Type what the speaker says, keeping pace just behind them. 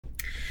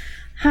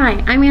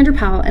Hi, I'm Andrew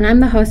Powell, and I'm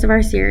the host of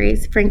our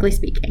series, Frankly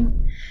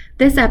Speaking.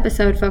 This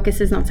episode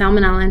focuses on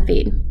salmonella in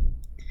feed.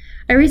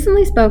 I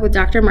recently spoke with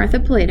Dr. Martha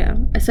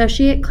Pulido,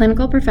 Associate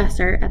Clinical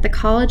Professor at the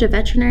College of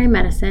Veterinary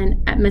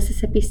Medicine at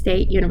Mississippi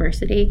State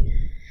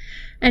University,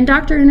 and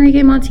Dr.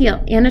 Enrique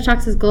Montiel,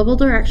 Anatox's Global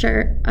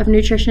Director of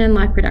Nutrition and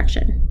Live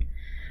Production.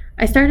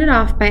 I started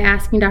off by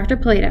asking Dr.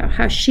 Pulido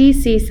how she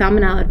sees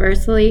salmonella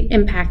adversely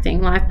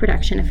impacting live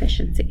production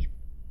efficiency.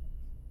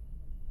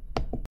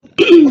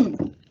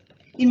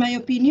 In my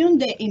opinion,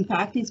 the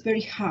impact is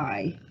very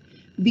high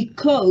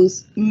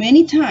because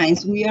many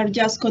times we are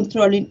just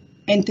controlling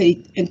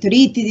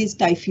enteritis,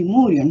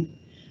 typhimurium,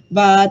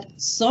 but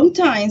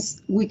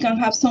sometimes we can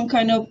have some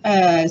kind of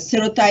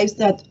serotypes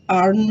that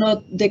are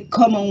not the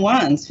common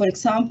ones. For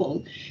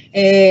example,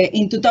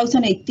 in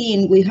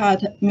 2018, we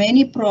had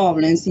many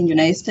problems in the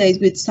United States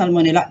with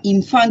Salmonella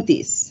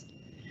infantis,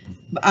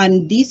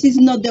 and this is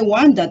not the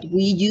one that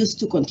we used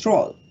to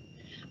control.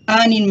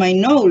 And in my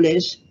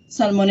knowledge,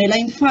 Salmonella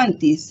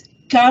infantis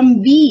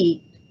can be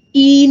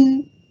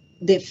in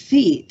the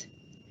feed,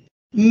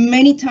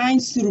 many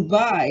times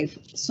survive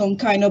some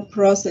kind of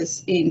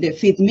process in the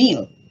feed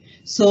mill.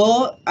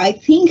 So I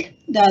think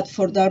that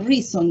for that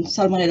reason,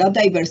 Salmonella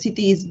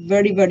diversity is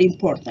very, very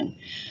important.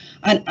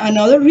 And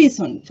another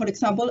reason, for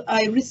example,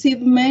 I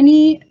received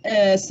many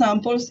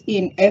samples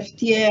in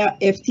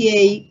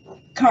FDA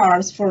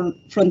cards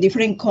from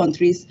different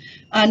countries,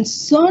 and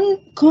some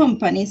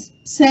companies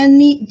send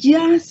me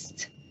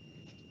just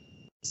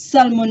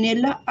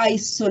Salmonella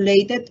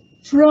isolated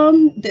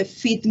from the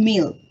feed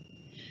mill.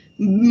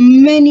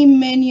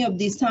 Many of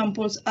these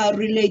samples are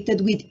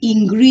related with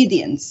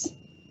ingredients.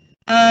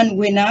 And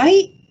when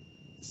I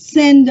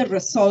send the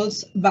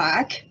results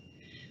back,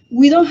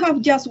 we don't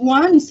have just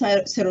one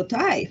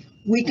serotype.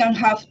 We can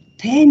have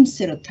 10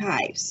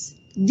 serotypes,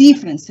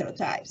 different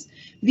serotypes,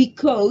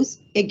 because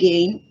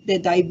again, the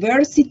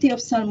diversity of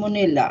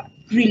Salmonella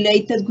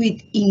related with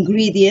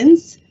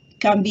ingredients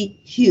can be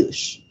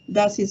huge.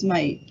 That is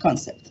my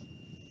concept.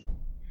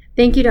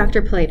 Thank you,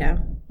 Dr.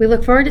 Pulido. We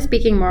look forward to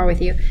speaking more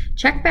with you.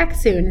 Check back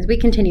soon as we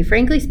continue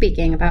Frankly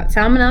Speaking about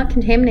salmonella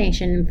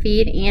contamination in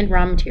feed and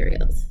raw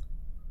materials.